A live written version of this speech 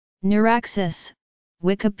Neuraxis,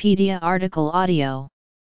 Wikipedia article audio.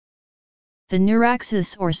 The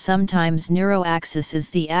neuraxis, or sometimes neuroaxis,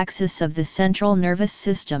 is the axis of the central nervous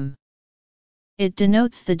system. It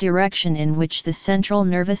denotes the direction in which the central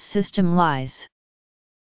nervous system lies.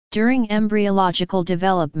 During embryological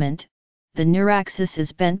development, the neuraxis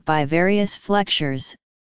is bent by various flexures,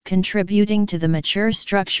 contributing to the mature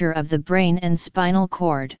structure of the brain and spinal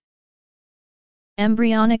cord.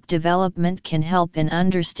 Embryonic development can help in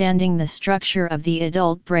understanding the structure of the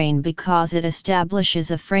adult brain because it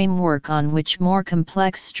establishes a framework on which more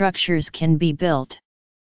complex structures can be built.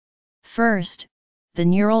 First, the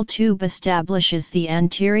neural tube establishes the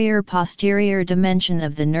anterior-posterior dimension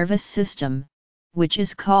of the nervous system, which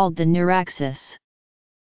is called the neuraxis.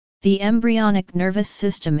 The embryonic nervous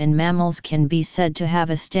system in mammals can be said to have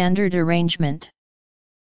a standard arrangement.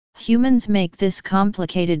 Humans make this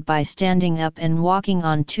complicated by standing up and walking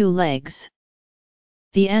on two legs.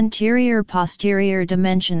 The anterior-posterior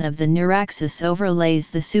dimension of the neuraxis overlays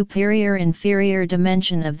the superior-inferior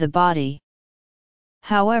dimension of the body.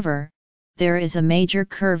 However, there is a major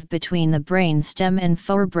curve between the brain stem and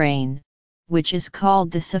forebrain, which is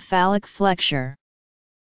called the cephalic flexure.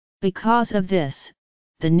 Because of this,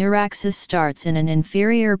 the neuraxis starts in an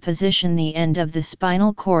inferior position, the end of the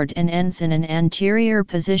spinal cord, and ends in an anterior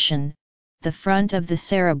position, the front of the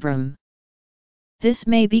cerebrum. This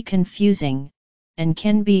may be confusing, and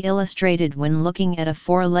can be illustrated when looking at a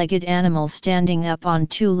four-legged animal standing up on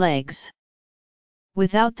two legs.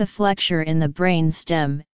 Without the flexure in the brain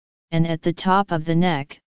stem, and at the top of the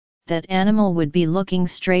neck, that animal would be looking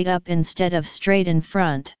straight up instead of straight in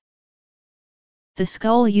front. The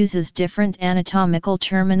skull uses different anatomical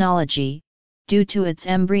terminology, due to its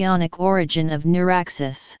embryonic origin of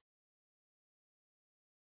neuraxis.